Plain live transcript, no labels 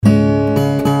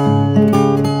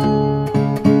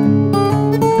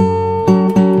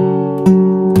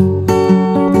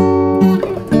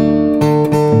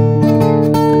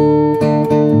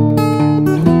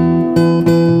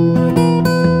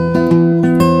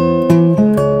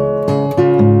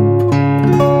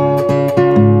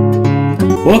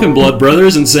Welcome, Blood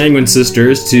Brothers and Sanguine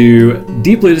Sisters, to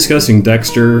Deeply Discussing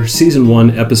Dexter, Season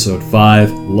 1, Episode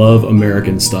 5, Love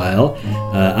American Style.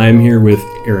 I'm here with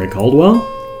Aaron Caldwell.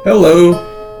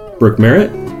 Hello. Brooke Merritt.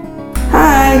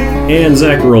 Hi. And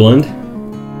Zach Rowland.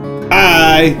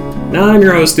 Hi. Now I'm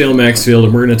your host, Dale Maxfield,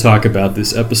 and we're going to talk about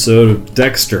this episode of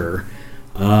Dexter.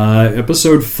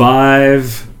 Episode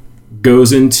 5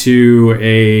 goes into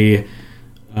a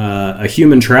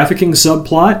human trafficking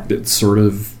subplot. It's sort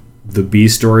of the B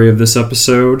story of this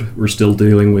episode. We're still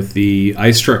dealing with the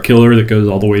ice truck killer that goes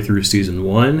all the way through Season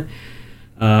 1.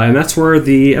 And that's where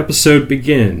the episode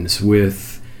begins,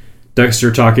 with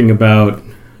Dexter talking about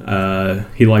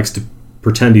he likes to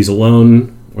pretend he's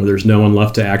alone, or there's no one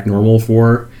left to act normal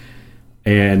for.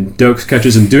 And Dokes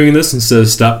catches him doing this and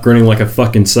says, "Stop grinning like a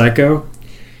fucking psycho."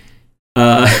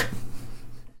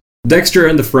 Dexter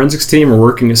and the forensics team are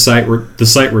working the site where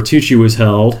Tucci was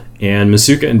held, and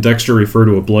Masuka and Dexter refer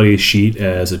to a bloody sheet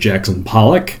as a Jackson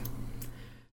Pollock.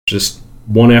 Just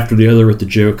one after the other with the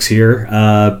jokes here.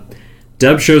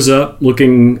 Deb shows up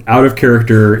looking out of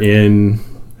character in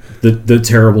the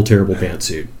terrible, terrible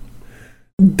pantsuit.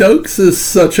 Dokes is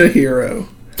such a hero.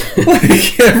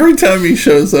 Like, every time he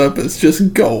shows up, it's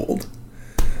just gold.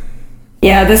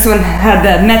 Yeah, this one had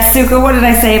the Metsuka. What did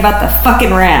I say about the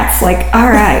fucking rats? Like, all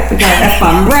right, we got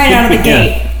F-bomb right out of the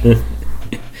gate.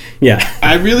 Yeah.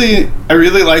 I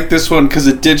really like this one because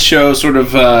it did show sort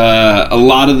of a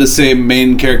lot of the same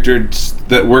main characters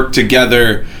that work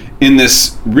together in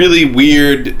this really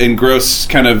weird and gross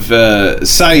kind of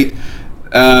site.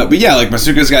 But yeah, like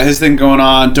Masuka's got his thing going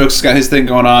on, Dokes got his thing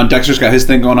going on, Dexter's got his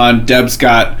thing going on, Deb's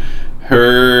got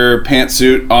her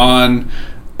pantsuit on.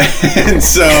 And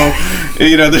so,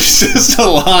 there's just a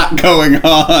lot going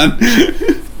on.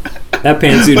 That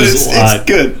pantsuit is a lot. It's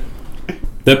good.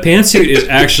 The pantsuit is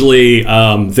actually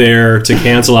there to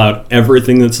cancel out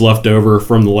everything that's left over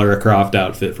from the Lara Croft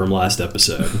outfit from last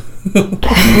episode.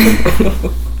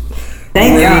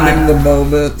 Thank God. In the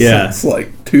moment since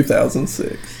like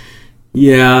 2006.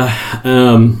 Yeah.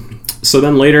 So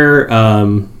then later,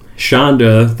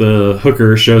 Shonda, the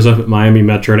hooker, shows up at Miami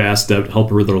Metro to ask Deb to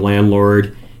help her with her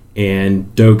landlord.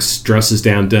 And Dokes dresses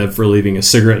down Deb for leaving a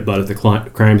cigarette butt at the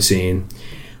crime scene.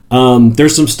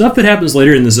 There's some stuff that happens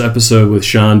later in this episode with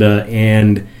Shonda,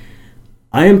 and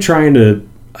I am trying to...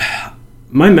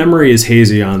 My memory is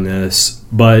hazy on this,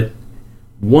 but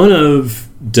one of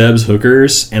Deb's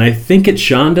hookers, and I think it's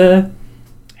Shonda,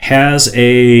 has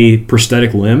a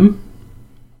prosthetic limb.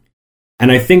 And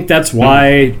I think that's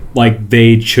why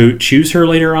they choose her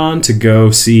later on to go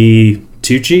see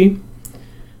Tucci.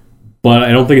 But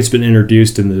I don't think it's been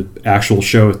introduced in the actual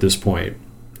show at this point.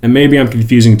 And maybe I'm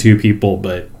confusing two people,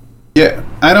 but...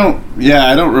 I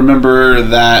don't remember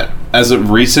that as of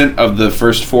recent of the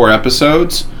first 4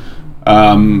 episodes.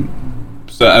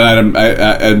 So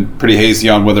I'm pretty hazy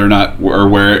on whether or not or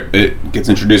where it gets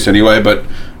introduced anyway. But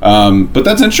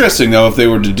that's interesting, though, if they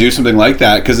were to do something like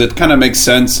that, because it kind of makes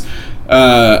sense.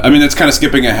 It's kind of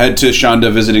skipping ahead to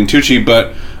Shonda visiting Tucci,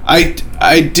 but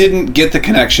I didn't get the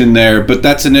connection there. But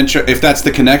that's if that's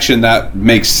the connection, that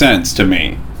makes sense to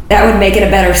me. That would make it a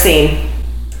better scene.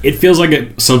 It feels like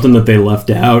it's something that they left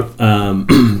out,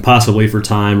 possibly for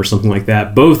time or something like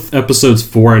that. Both episodes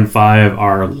 4 and 5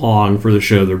 are long for the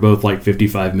show. They're both like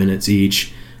 55 minutes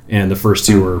each, and the first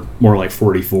 2 are more like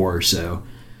 44, so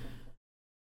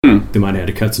they might have had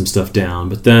to cut some stuff down.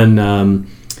 But then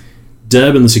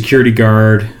Deb and the security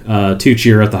guard,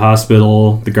 Tucci, are at the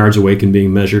hospital. The guard's awake and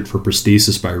being measured for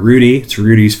prosthesis by Rudy. It's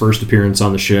Rudy's first appearance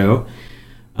on the show.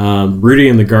 Rudy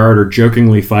and the guard are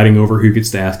jokingly fighting over who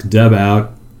gets to ask Deb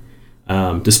out.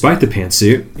 Despite the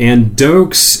pantsuit. And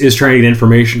Dokes is trying to get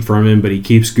information from him, but he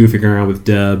keeps goofing around with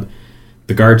Deb.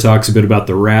 The guard talks a bit about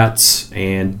the rats,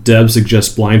 and Deb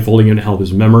suggests blindfolding him to help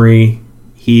his memory.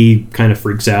 He kind of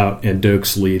freaks out, and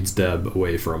Dokes leads Deb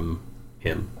away from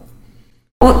him.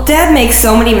 Well, Deb makes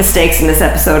so many mistakes in this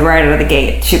episode right out of the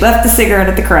gate. She left the cigarette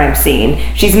at the crime scene.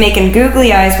 She's making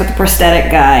googly eyes with the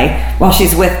prosthetic guy while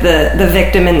she's with the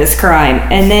victim in this crime.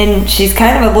 And then she's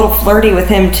kind of a little flirty with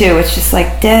him, too. It's just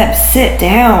like, Deb, sit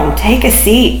down. Take a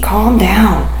seat. Calm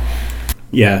down.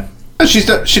 Yeah. She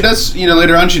does,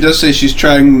 later on she does say she's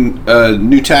trying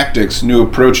new tactics, new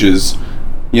approaches.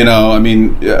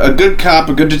 A good cop,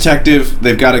 a good detective,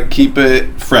 they've got to keep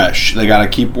it fresh. They got to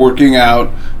keep working out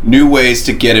new ways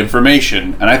to get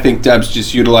information. And I think Deb's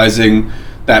just utilizing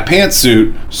that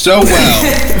pantsuit so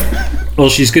well. Well,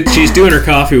 she's good. She's doing her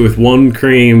coffee with 1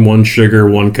 cream, 1 sugar,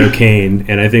 1 cocaine,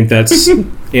 and I think that's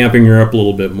amping her up a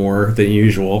little bit more than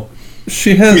usual.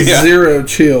 She has zero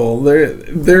chill.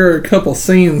 There are a couple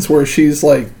scenes where she's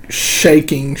like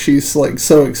shaking. She's like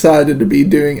so excited to be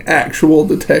doing actual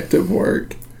detective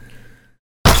work.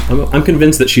 I'm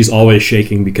convinced that she's always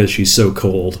shaking because she's so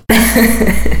cold.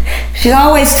 She's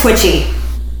always twitchy.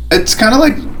 It's kind of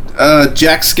like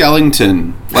Jack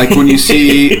Skellington, like when you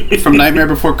see from Nightmare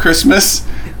Before Christmas.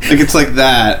 Like it's like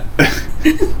that.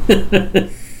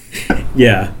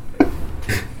 Yeah.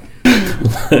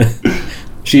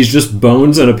 She's just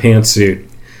bones and a pantsuit.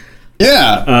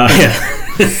 Yeah.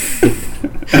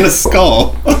 And a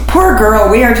skull. Poor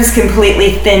girl, we are just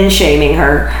completely thin-shaming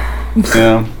her.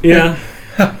 Yeah. Yeah.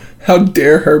 How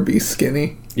dare her be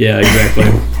skinny? Yeah, exactly.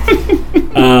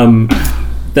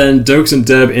 Then Dokes and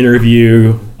Deb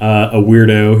interview a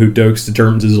weirdo who Dokes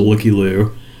determines is a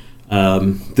looky-loo.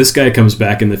 This guy comes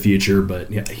back in the future, but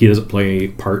he doesn't play any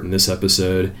part in this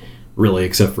episode, really,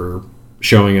 except for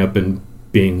showing up and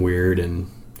being weird. And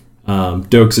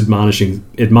Dokes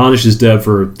admonishes Deb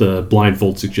for the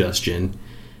blindfold suggestion.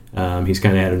 He's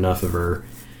kind of had enough of her.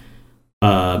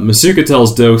 Masuka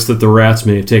tells Dokes that the rats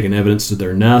may have taken evidence to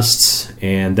their nests,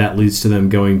 and that leads to them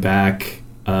going back.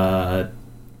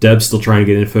 Deb's still trying to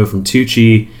get info from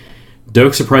Tucci.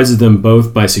 Dokes surprises them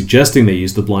both by suggesting they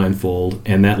use the blindfold,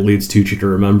 and that leads Tucci to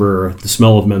remember the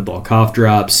smell of menthol cough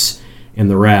drops and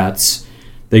the rats.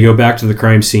 They go back to the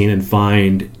crime scene and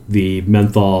find the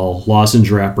menthol lozenge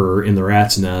wrapper in the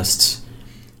rats' nests.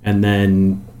 And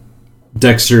then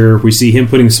Dexter, we see him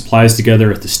putting supplies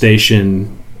together at the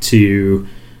station to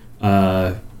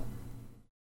go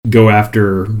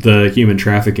after the human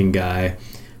trafficking guy,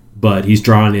 but he's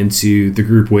drawn into the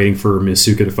group waiting for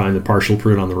Masuka to find the partial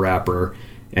print on the wrapper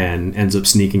and ends up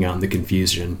sneaking out in the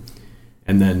confusion.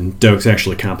 And then Dokes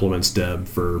actually compliments Deb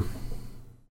for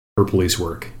her police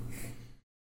work.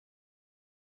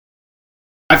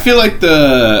 I feel like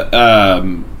the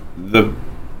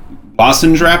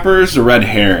lozenge wrapper is a red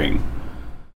herring.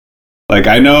 Like,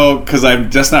 I know, because I'm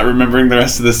just not remembering the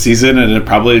rest of the season, and it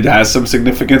probably has some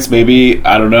significance, maybe,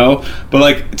 I don't know. But,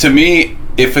 like, to me,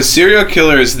 if a serial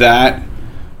killer is that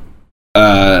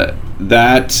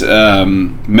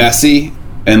messy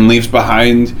and leaves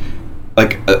behind,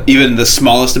 like, even the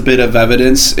smallest bit of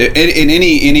evidence, in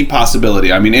any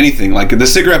possibility, I mean, anything, like, the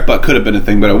cigarette butt could have been a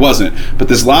thing, but it wasn't. But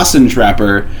this lozenge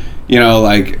wrapper, you know,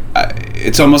 like,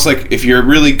 it's almost like if you're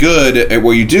really good at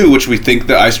what you do, which we think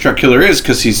the Ice Truck Killer is,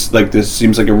 because he's like, this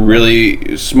seems like a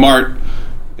really smart,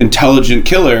 intelligent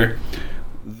killer,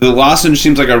 the lozenge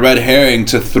seems like a red herring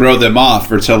to throw them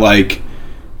off or to, like,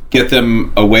 get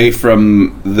them away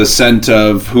from the scent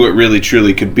of who it really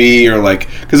truly could be, or like,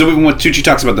 because even when Tucci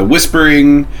talks about the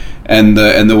whispering and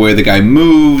the way the guy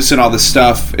moves and all this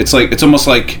stuff, it's like, it's almost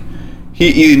like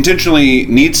he intentionally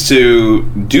needs to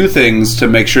do things to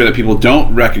make sure that people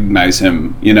don't recognize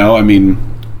him, you know? I mean,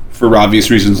 for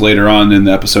obvious reasons later on in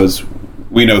the episodes,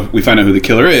 we find out who the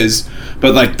killer is,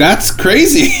 but, like, that's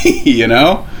crazy, you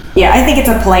know? Yeah, I think it's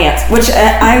a plant, which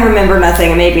I remember nothing,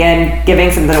 and maybe I'm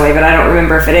giving something away, but I don't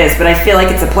remember if it is, but I feel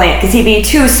like it's a plant, because he'd be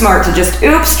too smart to just,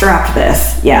 oops, dropped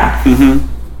this. Yeah. Mm-hmm.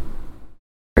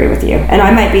 Agree with you. And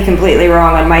I might be completely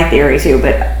wrong on my theory, too,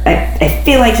 but I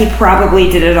feel like he probably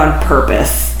did it on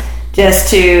purpose, just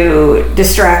to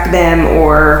distract them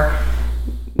or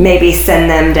maybe send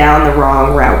them down the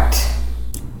wrong route.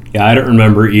 Yeah, I don't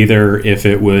remember either if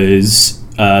it was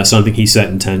something he set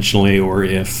intentionally or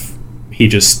if he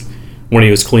just, when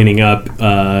he was cleaning up,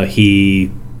 he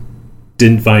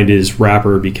didn't find his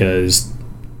wrapper because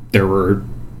there were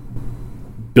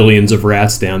billions of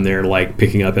rats down there, like,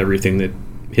 picking up everything that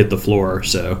hit the floor,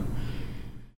 so.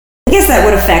 I guess that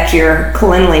would affect your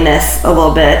cleanliness a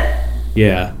little bit.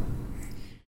 Yeah.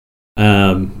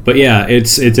 But yeah,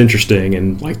 it's interesting,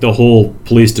 and, like, the whole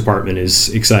police department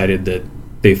is excited that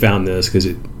they found this because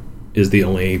it is the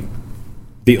only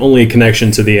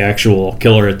connection to the actual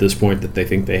killer at this point that they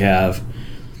think they have.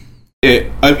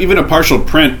 Even a partial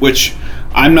print, which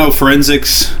I'm no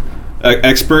forensics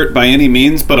expert by any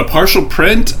means, but a partial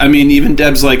print, I mean, even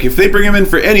Deb's like, if they bring him in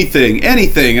for anything,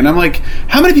 and I'm like,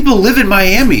 how many people live in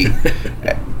Miami?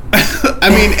 I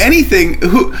mean, anything.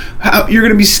 You're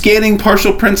going to be scanning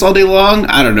partial prints all day long?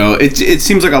 I don't know. It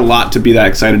seems like a lot to be that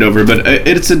excited over, but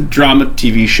it's a drama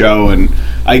TV show, and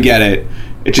I get it.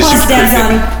 It just Plus, Deb's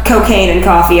on cocaine and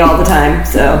coffee all the time,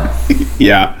 so.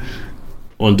 Yeah.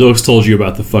 Well, and Dokes told you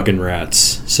about the fucking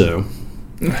rats, so.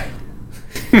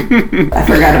 I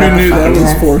forgot about Who knew that was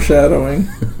rats. foreshadowing?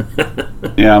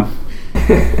 Yeah.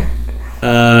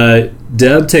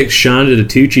 Deb takes Shonda to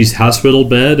Tucci's hospital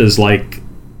bed as, like,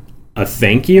 a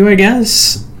thank you, I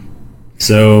guess.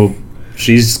 So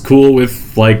she's cool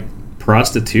with, like,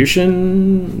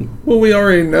 prostitution? Well, we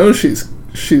already know she's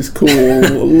cool.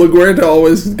 LaGuerta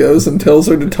always goes and tells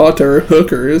her to talk to her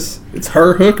hookers. It's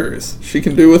her hookers. She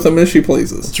can do with them as she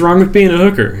pleases. What's wrong with being a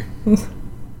hooker?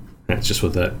 That's just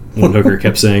what that one hooker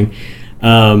kept saying.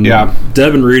 Yeah.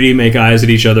 Deb and Rudy make eyes at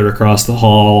each other across the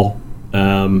hall,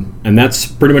 and that's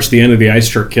pretty much the end of the Ice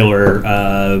Truck Killer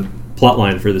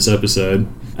plotline for this episode.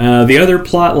 The other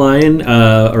plotline,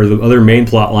 or the other main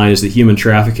plotline, is the human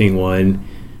trafficking one,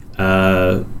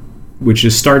 which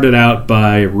is started out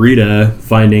by Rita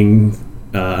finding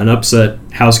an upset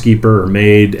housekeeper or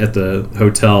maid at the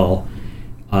hotel.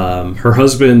 Her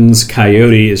husband's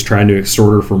coyote is trying to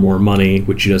extort her for more money,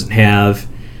 which she doesn't have.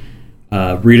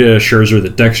 Rita assures her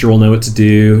that Dexter will know what to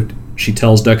do. She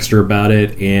tells Dexter about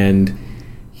it, and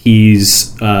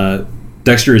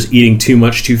Dexter is eating too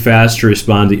much too fast to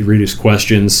respond to Rita's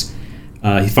questions.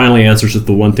 He finally answers that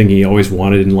the one thing he always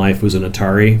wanted in life was an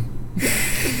Atari,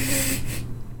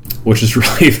 which is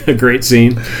really a great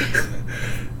scene.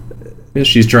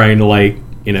 She's trying to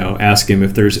ask him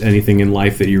if there's anything in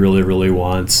life that he really, really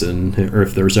wants, or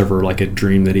if there's ever a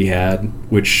dream that he had,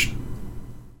 which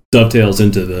dovetails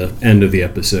into the end of the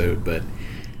episode. But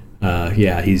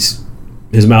his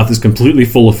mouth is completely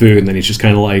full of food, and then he's just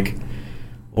kind of like,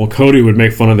 well, Cody would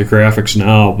make fun of the graphics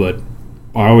now, but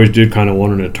I always did kind of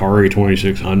want an Atari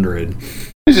 2600.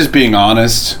 He's just being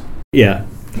honest. Yeah.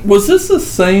 Was this the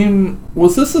same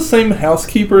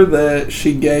housekeeper that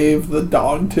she gave the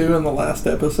dog to in the last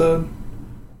episode?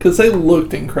 Because they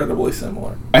looked incredibly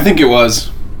similar. I think it was.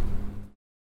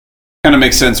 Kind of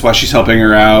makes sense why she's helping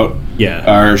her out.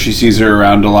 Yeah. Or she sees her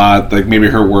around a lot, like maybe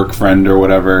her work friend or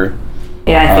whatever.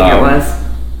 Yeah, I think it was.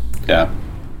 Yeah.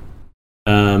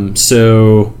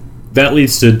 So that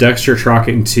leads to Dexter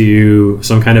talking to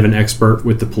some kind of an expert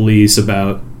with the police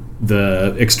about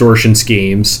the extortion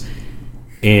schemes,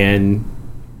 and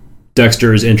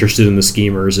Dexter is interested in the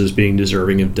schemers as being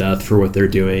deserving of death for what they're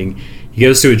doing. He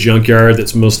goes to a junkyard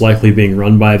that's most likely being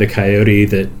run by the coyote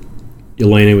that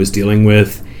Elena was dealing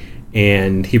with,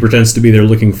 and he pretends to be there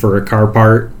looking for a car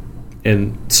part.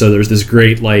 And so there's this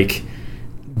great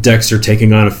Dexter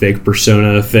taking on a fake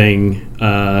persona thing,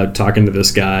 talking to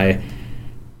this guy.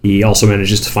 He also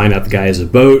manages to find out the guy has a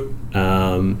boat.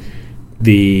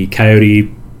 The coyote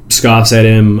scoffs at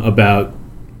him about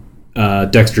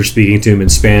Dexter speaking to him in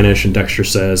Spanish, and Dexter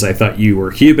says, "I thought you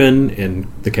were Cuban," and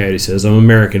the coyote says, "I'm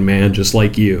American, man, just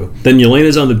like you." Then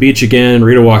Yelena's on the beach again.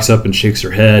 Rita walks up and shakes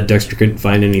her head. Dexter couldn't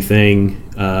find anything.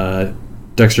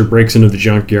 Dexter breaks into the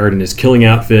junkyard in his killing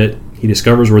outfit. He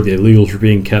discovers where the illegals were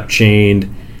being kept chained,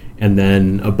 and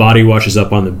then a body washes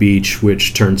up on the beach,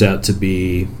 which turns out to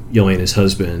be Yelena's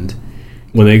husband.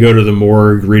 When they go to the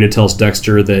morgue, Rita tells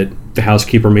Dexter that the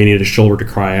housekeeper may need a shoulder to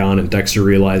cry on, and Dexter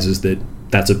realizes that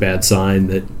that's a bad sign,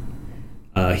 that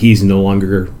he's no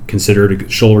longer considered a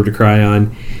shoulder to cry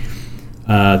on.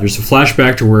 There's a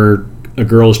flashback to where a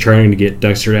girl is trying to get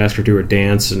Dexter to ask her to a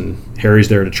dance, and Harry's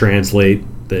there to translate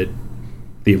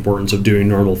the importance of doing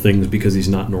normal things because he's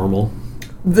not normal.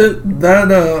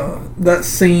 That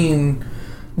scene,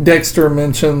 Dexter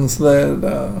mentions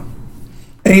that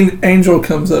Angel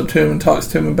comes up to him and talks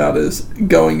to him about his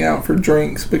going out for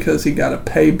drinks because he got a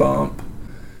pay bump,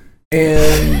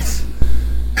 and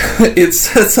it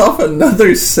sets off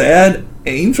another sad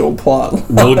Angel plot.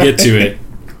 We'll get to it.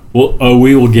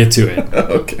 We will get to it.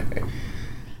 Okay.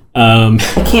 I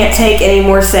can't take any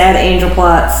more sad Angel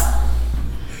plots.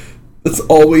 That's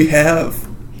all we have.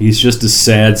 He's just a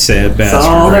sad, sad bastard. That's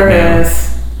all there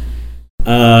is.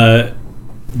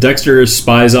 Dexter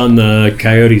spies on the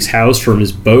coyote's house from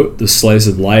his boat, The Slice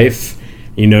of Life.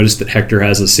 You notice that Hector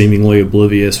has a seemingly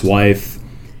oblivious wife.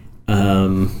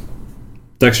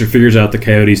 Dexter figures out the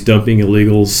coyote's dumping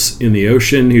illegals in the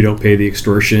ocean who don't pay the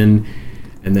extortion,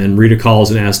 and then Rita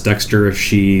calls and asks Dexter if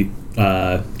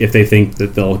they think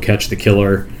that they'll catch the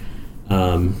killer.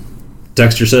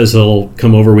 Dexter says he'll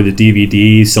come over with a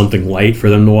DVD, something light for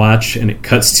them to watch, and it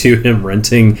cuts to him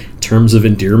renting Terms of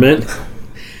Endearment.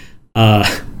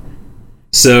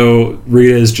 So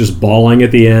Rita is just bawling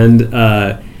at the end.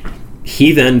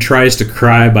 He then tries to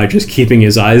cry by just keeping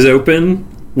his eyes open,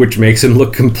 which makes him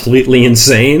look completely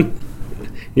insane.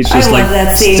 He's just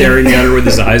staring at her with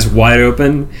his eyes wide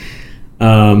open.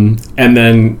 And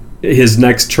then his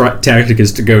next tactic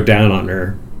is to go down on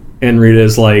her. And Rita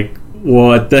is like,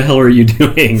 "What the hell are you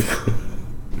doing?"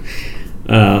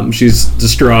 She's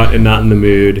distraught and not in the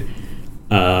mood.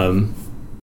 I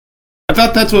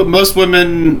thought that's what most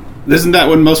women... Isn't that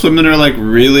when most women are,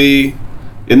 really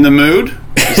in the mood?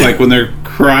 It's when they're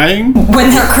crying?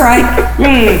 When they're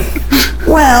crying?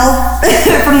 Well,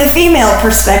 from the female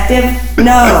perspective,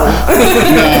 no.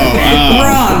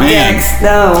 Wrong, man. Dex.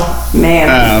 No,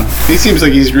 man. He seems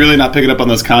like he's really not picking up on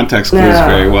those context clues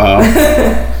very well.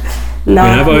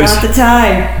 Not the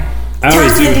time.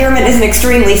 Terms of Endearment is an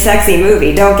extremely sexy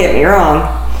movie, don't get me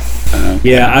wrong.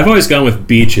 Yeah, I've always gone with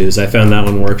Beaches. I found that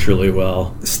one works really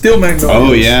well. Steel Magnolias.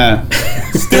 Oh, yeah.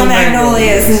 Steel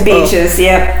Magnolias and Beaches,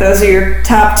 yep. Those are your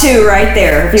top two right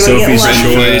there. If you want to get Sophie's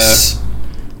lucky. Choice.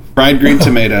 Fried green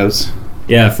tomatoes.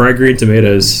 Yeah, fried green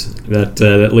tomatoes.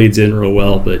 That leads in real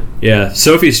well. But yeah,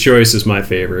 Sophie's Choice is my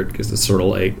favorite because it's sort of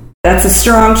like... That's a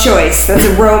strong choice. That's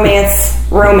a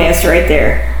romance right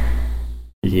there.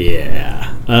 Yeah.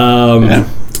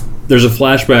 There's a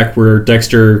flashback where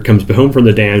Dexter comes home from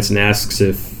the dance and asks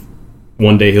if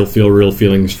one day he'll feel real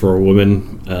feelings for a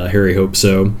woman. Harry hopes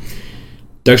so.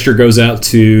 Dexter goes out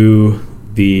to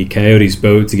the Coyote's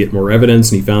boat to get more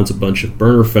evidence, and he finds a bunch of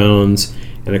burner phones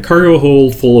and a cargo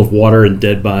hold full of water and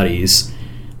dead bodies.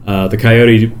 The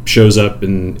Coyote shows up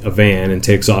in a van and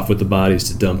takes off with the bodies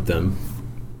to dump them.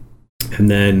 And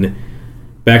then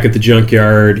back at the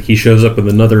junkyard, he shows up with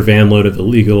another van load of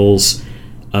illegals,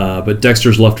 but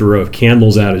Dexter's left a row of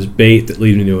candles out as bait that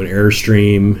lead into an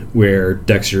airstream where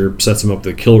Dexter sets him up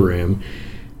with a kill room.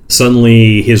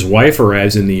 Suddenly, his wife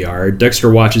arrives in the yard. Dexter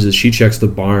watches as she checks the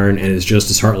barn and is just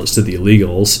as heartless to the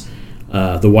illegals.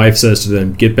 The wife says to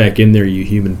them, "Get back in there, you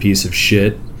human piece of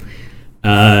shit."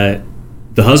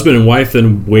 The husband and wife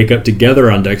then wake up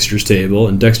together on Dexter's table,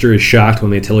 and Dexter is shocked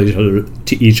when they tell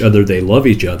each other they love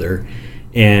each other.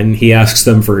 And he asks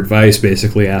them for advice,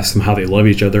 basically asks them how they love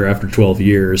each other after 12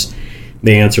 years.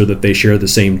 They answer that they share the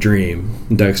same dream.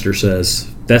 And Dexter says,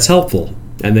 "That's helpful."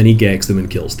 And then he gags them and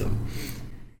kills them.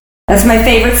 That's my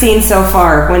favorite scene so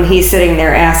far, when he's sitting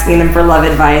there asking them for love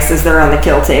advice as they're on the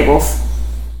kill tables.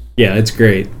 Yeah, it's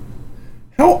great.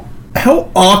 How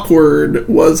awkward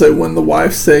was it when the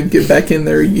wife said, "Get back in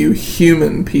there, you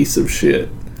human piece of shit"?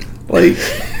 Like,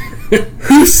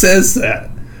 who says that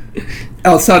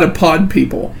outside of pod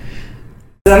people?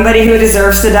 Somebody who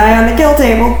deserves to die on the kill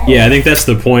table. Yeah, I think that's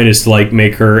the point, is to like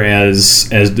make her as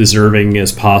deserving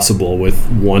as possible with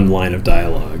one line of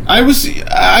dialogue. I was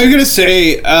gonna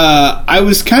say, I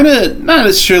was kind of not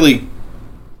necessarily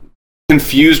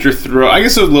confused or I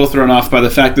guess I was a little thrown off by the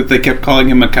fact that they kept calling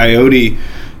him a coyote.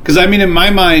 Because I mean, in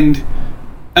my mind,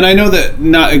 and I know that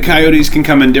coyotes can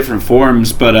come in different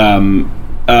forms, but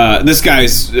this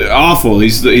guy's awful.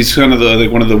 He's kind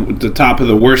of one of the top of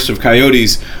the worst of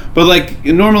coyotes. But like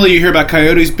normally, you hear about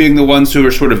coyotes being the ones who are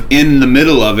sort of in the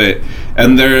middle of it,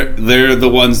 and they're the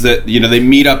ones that they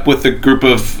meet up with a group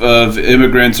of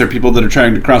immigrants or people that are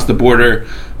trying to cross the border,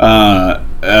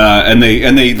 and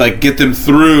they like get them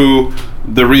through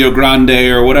the Rio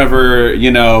Grande or whatever.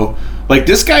 Like,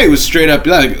 this guy was straight up,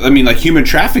 like human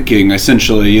trafficking,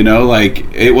 essentially, like,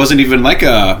 it wasn't even like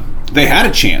they had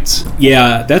a chance.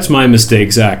 Yeah, that's my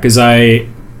mistake, Zach, because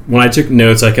when I took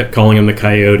notes, I kept calling him the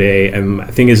Coyote, and I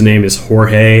think his name is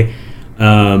Jorge,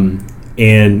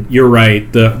 and you're right,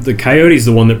 the Coyote's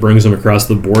the one that brings them across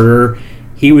the border.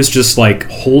 He was just, like,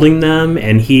 holding them,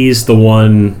 and he's the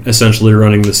one essentially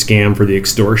running the scam for the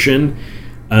extortion.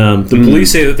 The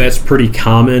police say that that's pretty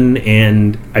common,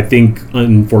 and I think,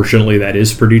 unfortunately, that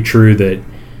is pretty true, that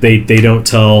they don't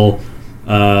tell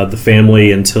the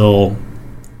family until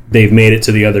they've made it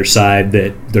to the other side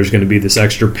that there's going to be this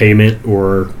extra payment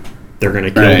or they're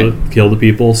going to kill the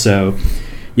people. So,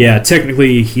 yeah,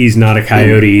 technically he's not a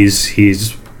coyote.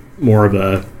 He's more of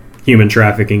a human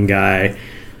trafficking guy.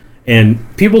 And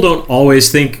people don't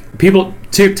always think... People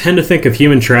tend to think of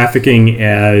human trafficking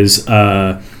as...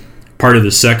 part of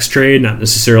the sex trade, not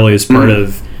necessarily as part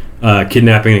of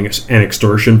kidnapping and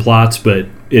extortion plots, but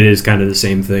it is kind of the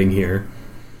same thing here.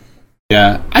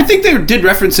 Yeah, I think they did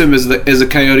reference him as a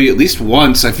coyote at least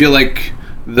once. I feel like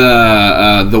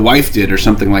the wife did or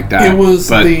something like that. It was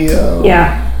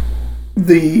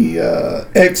the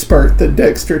expert that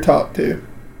Dexter talked to.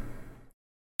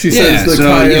 She says the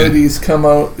coyotes come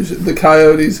out. The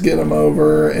coyotes get him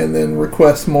over and then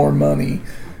request more money.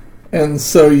 And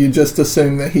so you just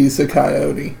assume that he's a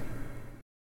coyote.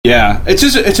 Yeah,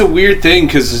 it's a weird thing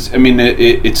because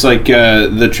it's like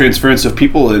the transference of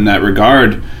people in that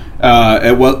regard.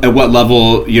 At what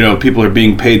level people are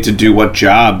being paid to do what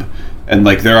job, and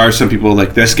like there are some people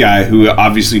like this guy who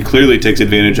obviously clearly takes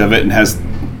advantage of it and has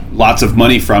lots of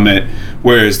money from it,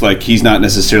 whereas like he's not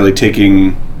necessarily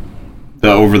taking the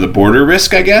over the border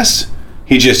risk, I guess.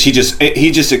 He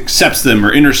just accepts them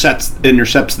or intercepts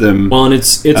them. Well, and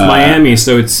it's Miami,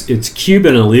 so it's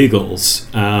Cuban illegals,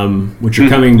 which are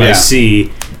coming by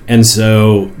sea, and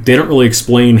so they don't really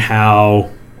explain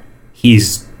how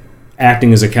he's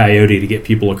acting as a coyote to get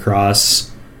people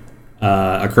across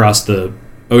the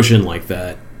ocean like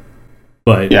that.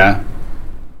 But Yeah.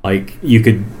 like you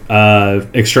could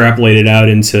extrapolate it out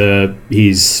into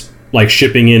he's like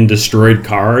shipping in destroyed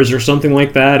cars or something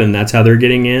like that, and that's how they're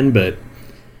getting in. But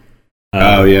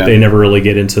they never really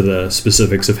get into the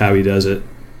specifics of how he does it.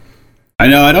 I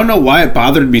know. I don't know why it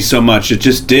bothered me so much. It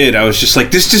just did. I was just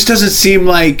like, this just doesn't seem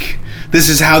like this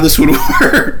is how this would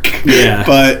work. Yeah.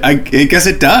 But I guess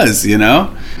it does, you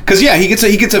know? Because, yeah, he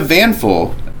gets a van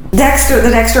full. The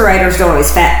Dexter writers don't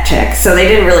always fact check, so they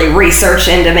didn't really research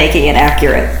into making it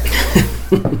accurate.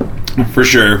 For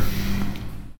sure.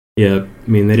 Yeah, I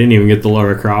mean, they didn't even get the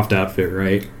Lara Croft outfit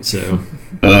right, so...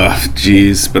 Ugh,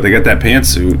 jeez. But they got that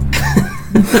pantsuit.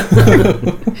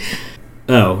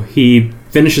 Oh, he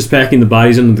finishes packing the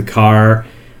bodies into the car.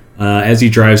 As he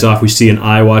drives off, we see an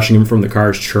eye watching him from the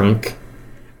car's trunk.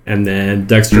 And then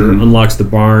Dexter unlocks the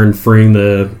barn, freeing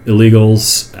the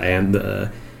illegals,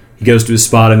 and he goes to his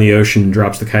spot in the ocean and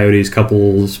drops the coyotes'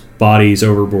 couple's bodies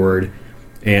overboard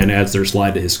and adds their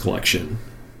slide to his collection.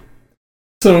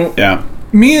 So, Yeah.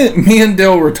 me and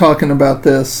Dale were talking about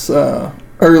this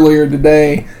earlier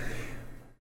today.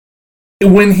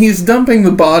 When he's dumping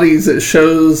the bodies, it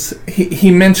shows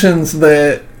he mentions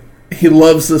that he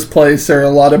loves this place. There are a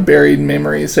lot of buried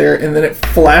memories there, and then it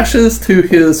flashes to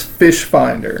his fish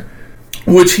finder,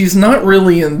 which he's not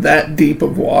really in that deep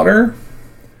of water.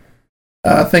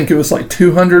 I think it was like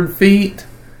 200 feet,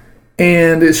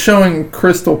 and it's showing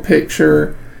crystal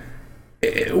picture.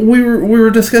 We were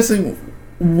discussing,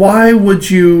 why would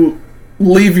you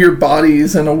leave your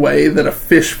bodies in a way that a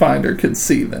fish finder could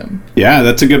see them? Yeah,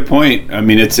 that's a good point. I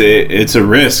mean, it's a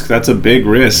risk. That's a big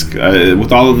risk.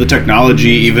 With all of the technology,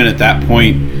 even at that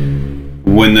point,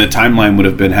 when the timeline would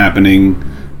have been happening,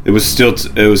 it was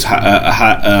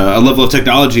a level of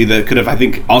technology that could have, I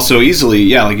think, also easily,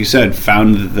 yeah, like you said,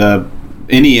 found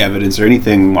any evidence or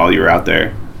anything while you were out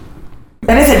there.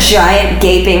 That is a giant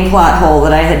gaping plot hole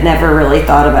that I had never really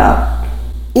thought about.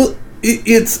 Well,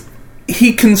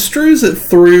 he construes it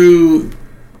through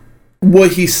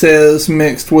what he says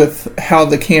mixed with how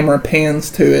the camera pans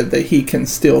to it, that he can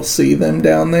still see them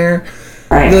down there.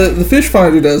 Right. The fish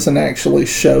finder doesn't actually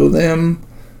show them.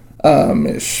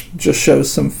 It just shows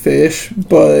some fish,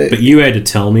 but you had to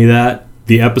tell me that.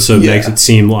 The episode makes it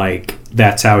seem like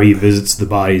that's how he visits the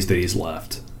bodies that he's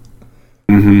left.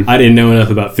 Mm-hmm. I didn't know enough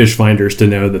about fish finders to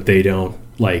know that they don't,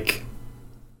 like,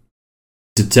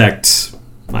 detect,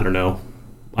 I don't know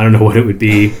what it would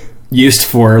be used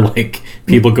for, like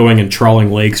people going and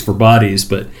trawling lakes for bodies,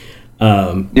 but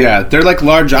yeah, they're like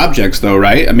large objects, though,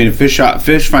 right? I mean, fish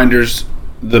finders,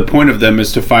 the point of them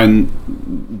is to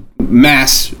find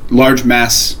large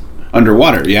mass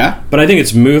underwater. Yeah, but I think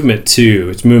it's movement too.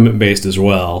 It's movement based as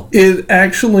well. it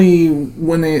actually,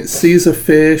 when it sees a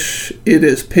fish, it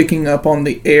is picking up on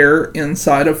the air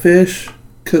inside a fish,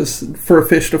 because for a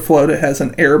fish to float, it has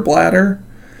an air bladder.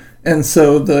 And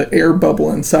so the air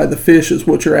bubble inside the fish is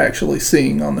what you're actually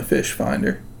seeing on the fish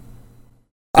finder.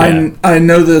 Yeah. I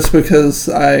know this because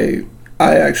I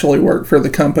actually work for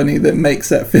the company that makes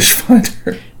that fish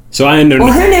finder. So I know.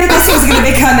 Well, who knew this was going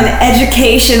to become an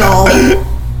educational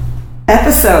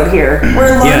episode here?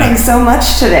 We're learning so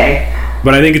much today.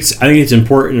 But I think it's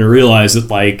important to realize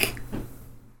that, like,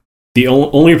 the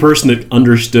only person that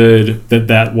understood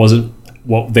that wasn't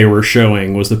what they were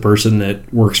showing was the person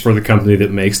that works for the company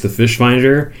that makes the fish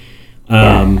finder.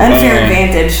 Unfair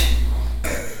advantage.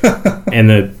 And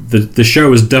the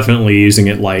show was definitely using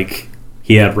it like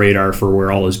he had radar for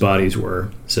where all his bodies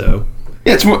were. So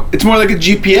yeah, it's more like a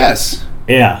GPS.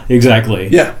 yeah, exactly.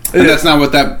 Yeah, And that's not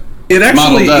what that it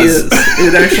actually model does. is.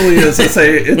 It actually is.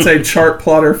 It's a chart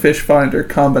plotter fish finder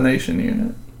combination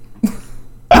unit. Oh,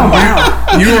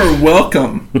 wow. You are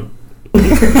welcome.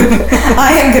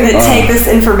 I am going to take this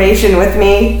information with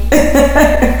me.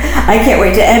 I can't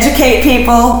wait to educate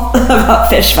people about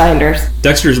fish finders.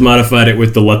 Dexter's modified it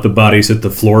with the let the bodies hit the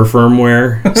floor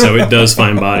firmware, so it does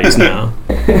find bodies now.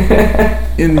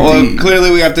 Indeed. Well,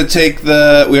 clearly we have to take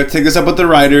this up with the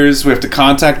writers. We have to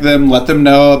contact them, let them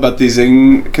know about these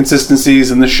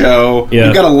inconsistencies in the show. Yeah.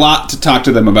 We've got a lot to talk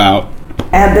to them about.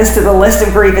 Add this to the list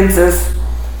of grievances.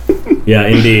 Yeah,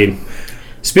 indeed.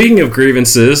 Speaking of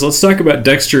grievances, let's talk about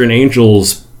Dexter and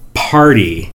Angel's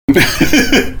party.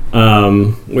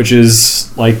 Which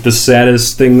is like the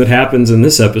saddest thing that happens in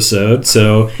this episode.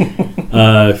 So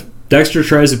Dexter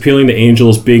tries appealing to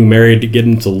Angel's being married to get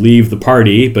him to leave the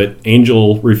party, but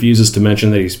Angel refuses to mention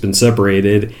that he's been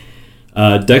separated.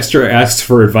 Dexter asks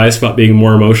for advice about being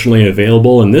more emotionally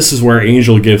available, and this is where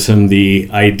Angel gives him the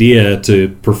idea to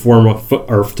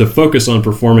to focus on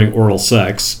performing oral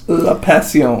sex. La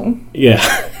passion. Yeah,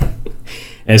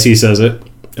 as he says it,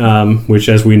 which,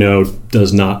 as we know,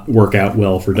 does not work out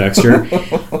well for Dexter.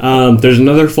 There's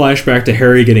another flashback to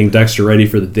Harry getting Dexter ready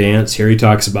for the dance. Harry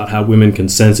talks about how women can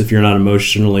sense if you're not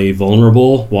emotionally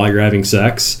vulnerable while you're having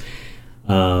sex.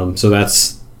 So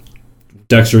that's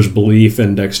Dexter's belief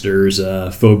and Dexter's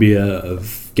phobia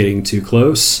of getting too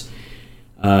close.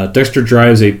 Dexter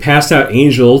drives a passed-out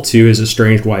Angel to his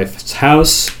estranged wife's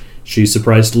house. She's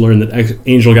surprised to learn that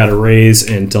Angel got a raise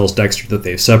and tells Dexter that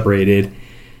they've separated.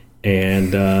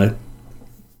 And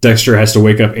Dexter has to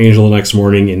wake up Angel the next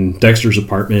morning in Dexter's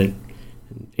apartment.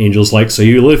 Angel's like, "So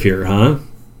you live here, huh?"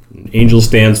 Angel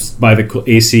stands by the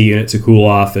AC unit to cool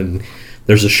off, and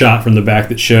there's a shot from the back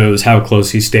that shows how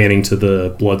close he's standing to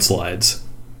the blood slides.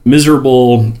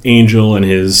 Miserable Angel and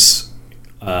his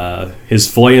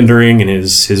philandering and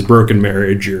his broken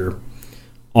marriage are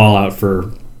all out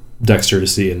for Dexter to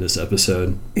see in this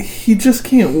episode. He just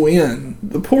can't win.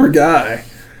 The poor guy.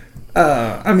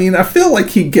 I mean, I feel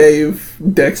like he gave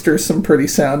Dexter some pretty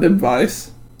sound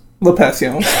advice. La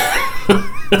passion.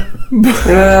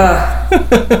 Yeah,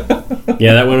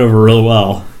 that went over really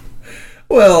well.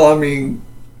 Well, I mean,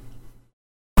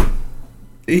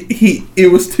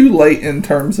 it was too late in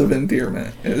terms of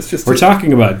endearment. It's just we're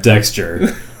talking about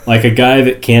Dexter, like a guy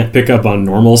that can't pick up on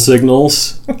normal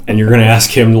signals, and you're going to ask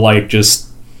him to like just.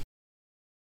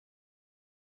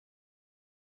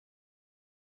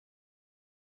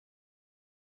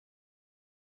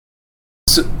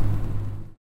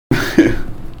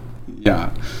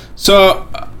 Yeah. So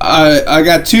I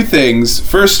got two things.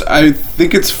 First, I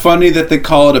think it's funny that they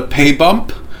call it a pay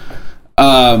bump.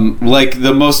 Like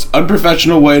the most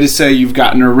unprofessional way to say you've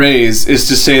gotten a raise is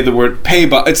to say the word pay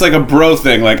bump. It's like a bro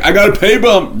thing. Like, I got a pay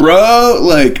bump, bro.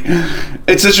 Like,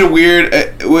 it's such a weird.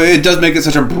 It does make it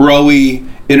such a bro-y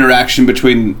interaction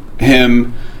between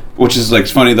him, which is like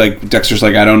funny. Like Dexter's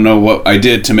like, I don't know what I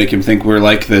did to make him think we're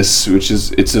like this, which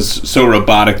is it's just so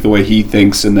robotic the way he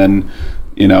thinks, and then.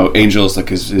 You know, Angel's like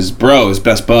his bro, his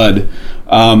best bud.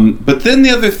 But then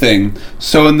the other thing,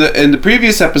 so in the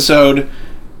previous episode,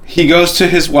 he goes to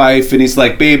his wife and he's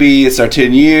like, "Baby, it's our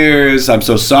 10 years. I'm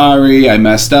so sorry. I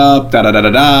messed up. Da da da da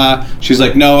da." She's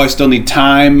like, "No, I still need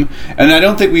time." And I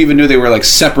don't think we even knew they were like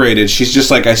separated. She's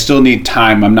just like, "I still need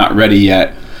time. I'm not ready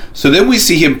yet." So then we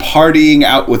see him partying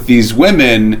out with these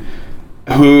women.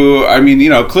 Who, I mean, you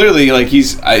know, clearly, like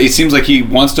it seems like he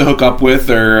wants to hook up with,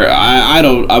 or I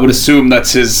would assume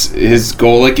that's his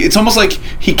goal. Like, it's almost like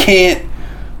he can't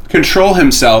control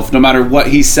himself no matter what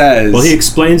he says. Well, he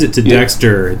explains it to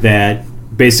Dexter that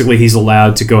basically he's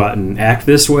allowed to go out and act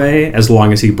this way as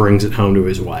long as he brings it home to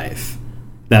his wife.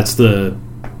 That's the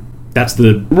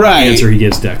answer he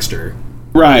gives Dexter.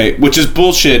 Right, which is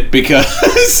bullshit because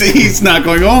he's not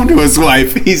going home to his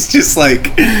wife. He's just like,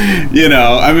 you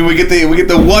know. I mean, we get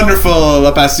the wonderful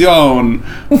La Passion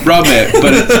from it,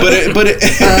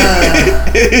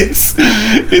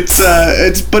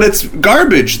 but it's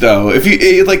garbage though. If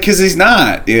you like, because he's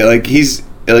not he's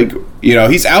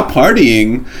out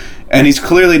partying, and he's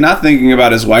clearly not thinking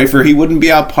about his wife, or he wouldn't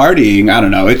be out partying. I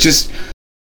don't know. It's just.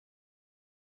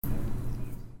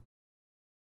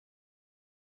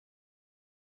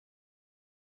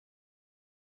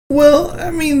 Well,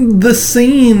 I mean, the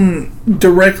scene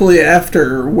directly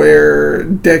after where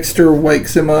Dexter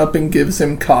wakes him up and gives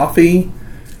him coffee,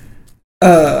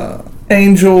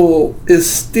 Angel is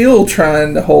still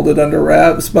trying to hold it under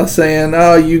wraps by saying,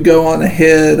 "Oh, you go on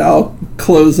ahead, I'll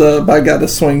close up, I gotta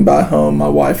swing by home, my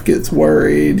wife gets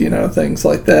worried," you know, things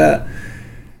like that.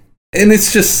 And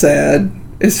it's just sad.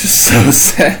 It's just so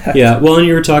sad. Yeah, well, and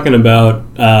you were talking about,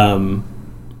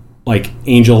 like,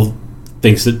 Angel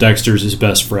thinks that Dexter's his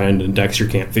best friend, and Dexter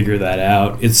can't figure that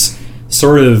out. It's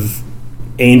sort of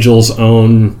Angel's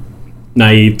own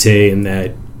naivete in that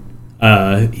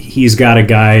he's got a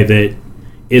guy that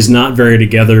is not very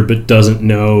together, but doesn't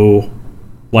know,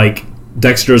 like,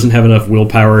 Dexter doesn't have enough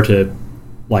willpower to,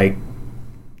 like,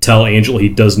 tell Angel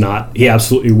he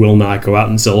absolutely will not go out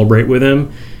and celebrate with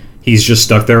him. He's just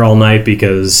stuck there all night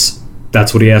because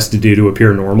that's what he has to do to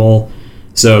appear normal.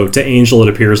 So to Angel, it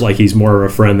appears like he's more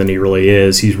of a friend than he really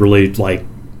is. He's really, like,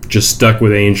 just stuck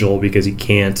with Angel because he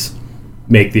can't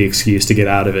make the excuse to get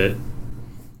out of it.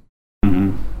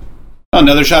 Mm-hmm.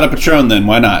 Another shot of Patron, then.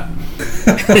 Why not?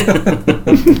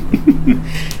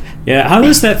 Yeah, how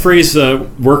does that phrase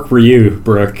work for you,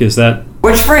 Brooke? Is that...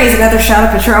 Which phrase? Another shot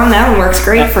of Patron? That one works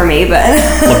great for me, but...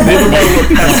 Look,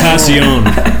 Passion.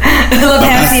 La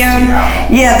Passion.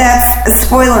 Yeah, that's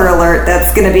spoiler alert.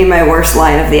 That's going to be my worst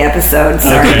line of the episode.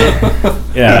 Sorry. Okay.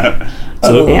 Yeah.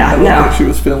 So I don't think she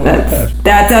was feeling that.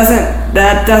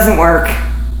 That doesn't work.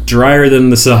 drier than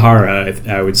the Sahara,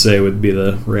 I would say, would be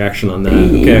the reaction on that.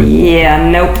 Okay. Yeah.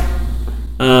 Nope.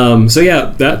 So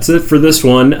yeah, that's it for this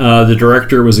one. The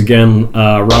director was again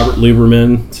Robert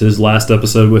Lieberman. It's his last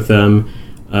episode with them.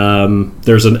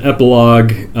 There's an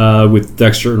epilogue with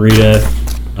Dexter and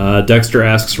Rita. Dexter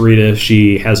asks Rita if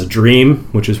she has a dream,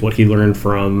 which is what he learned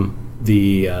from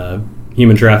the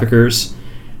human traffickers.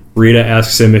 Rita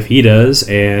asks him if he does,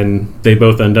 and they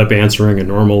both end up answering a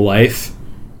normal life,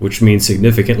 which means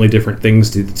significantly different things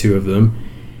to the two of them.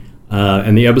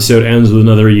 And the episode ends with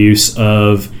another use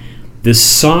of this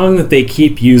song that they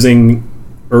keep using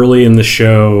early in the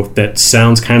show that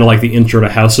sounds kind of like the intro to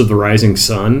House of the Rising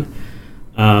Sun.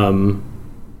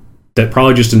 That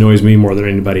probably just annoys me more than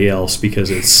anybody else because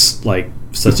it's like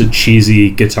such a cheesy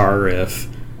guitar riff.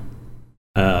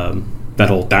 That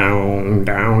whole down,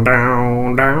 down,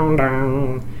 down, down,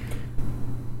 down.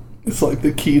 It's like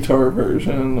the guitar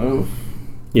version of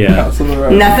Yeah. House of the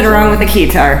Rising Nothing Sun. wrong with the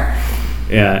guitar.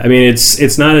 Yeah, I mean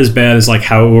it's not as bad as like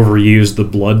how overused the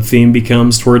blood theme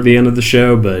becomes toward the end of the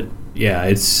show, but yeah,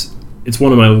 it's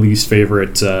one of my least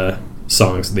favorite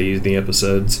songs that they use in the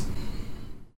episodes.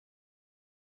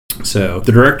 So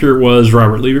the director was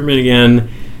Robert Lieberman again.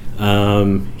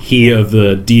 He of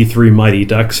the D3 Mighty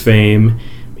Ducks fame.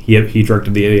 He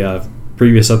directed the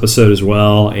previous episode as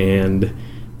well, and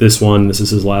this is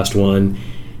his last one.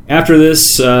 After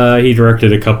this, he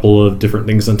directed a couple of different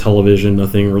things on television,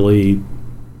 nothing really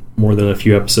more than a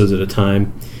few episodes at a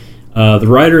time. The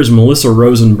writer is Melissa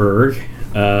Rosenberg,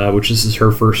 which this is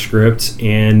her first script,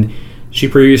 and she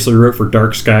previously wrote for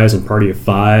Dark Skies and Party of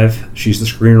Five. She's the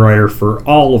screenwriter for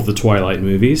all of the Twilight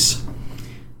movies.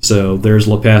 So there's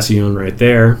La Passion right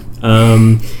there.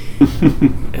 On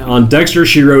Dexter,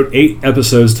 she wrote 8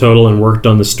 episodes total and worked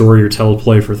on the story or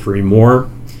teleplay for 3 more.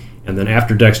 And then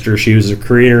after Dexter, she was a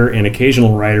creator and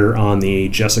occasional writer on the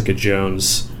Jessica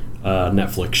Jones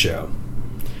Netflix show.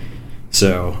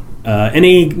 So,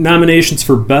 any nominations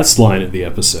for best line of the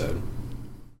episode?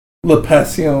 La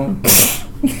Passion.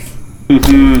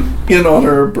 In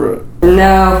honor of Brooke.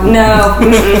 No.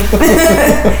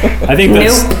 I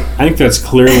think that's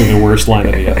clearly the worst line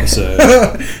of the episode.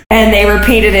 And they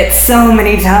repeated it so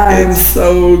many times. It's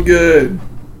so good.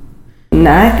 And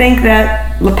I think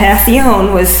that La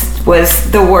Passion was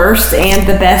the worst and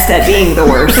the best at being the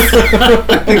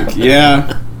worst.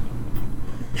 Yeah.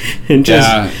 And just,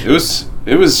 Yeah.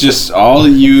 It was just all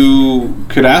you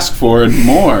could ask for and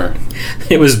more.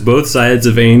 it was both sides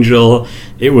of Angel.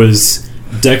 It was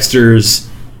Dexter's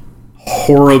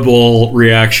horrible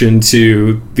reaction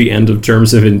to the end of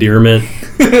Terms of Endearment.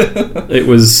 It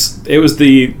was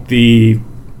the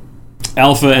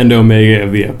alpha and omega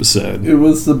of the episode. It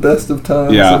was the best of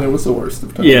times, Yeah. and it was the worst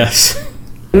of times. Yes.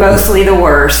 Mostly the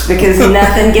worst, because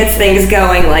nothing gets things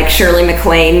going like Shirley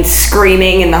MacLaine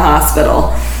screaming in the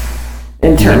hospital.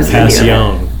 In terms of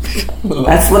endearment. Passion.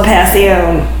 That's La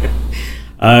Passion.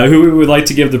 Who would like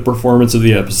to give the performance of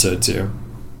the episode to?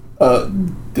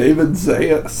 David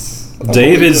Zayas.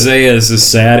 David Zayas is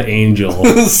Sad Angel.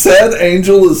 Sad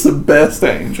Angel is the best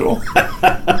angel.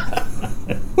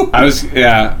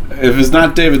 If it's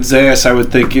not David Zayas, I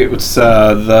would think it was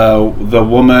the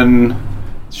woman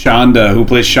Shonda who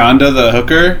plays Shonda the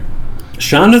hooker.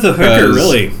 Shonda the hooker,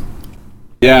 really?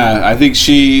 Yeah, I think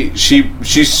she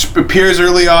appears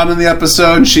early on in the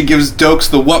episode and she gives Dokes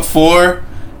the what for.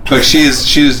 Like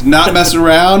she's not messing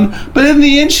around, but in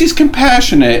the end she's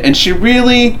compassionate and she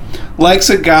really likes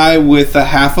a guy with a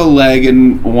half a leg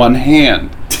and one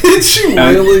hand. Did she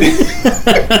really?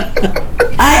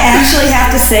 I actually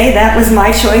have to say that was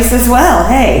my choice as well.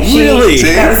 Hey, Really?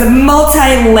 that was a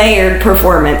multi-layered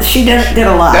performance. She did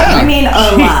a lot. Yeah. I mean, a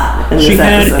lot in this She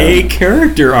had episode. a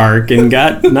character arc and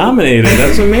got nominated.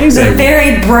 That's It's a amazing.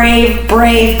 very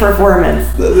brave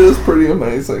performance. That is pretty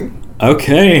amazing.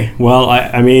 Okay, well,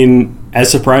 I mean, as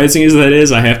surprising as that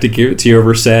is, I have to give it to you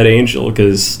over Sad Angel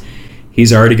because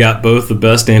he's already got both the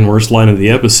best and worst line of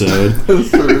the episode. That's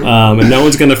true. And no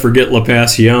one's going to forget La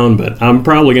Passion, but I'm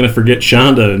probably going to forget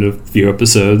Shonda in a few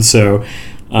episodes. So,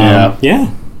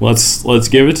 yeah, let's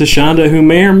give it to Shonda, who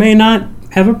may or may not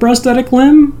have a prosthetic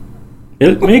limb.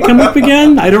 It may come up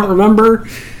again. I don't remember.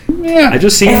 Yeah. I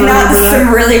just seem to If not remember that.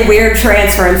 some really weird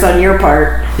transference on your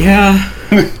part. Yeah.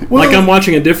 Like I'm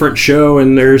watching a different show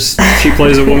and she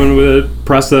plays a woman with a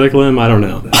prosthetic limb. I don't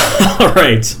know. All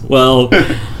right. Well,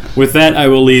 With that, I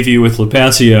will leave you with La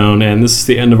Passion, and this is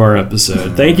the end of our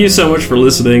episode. Thank you so much for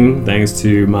listening. Thanks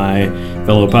to my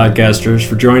fellow podcasters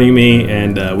for joining me,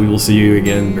 and we will see you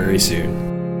again very soon.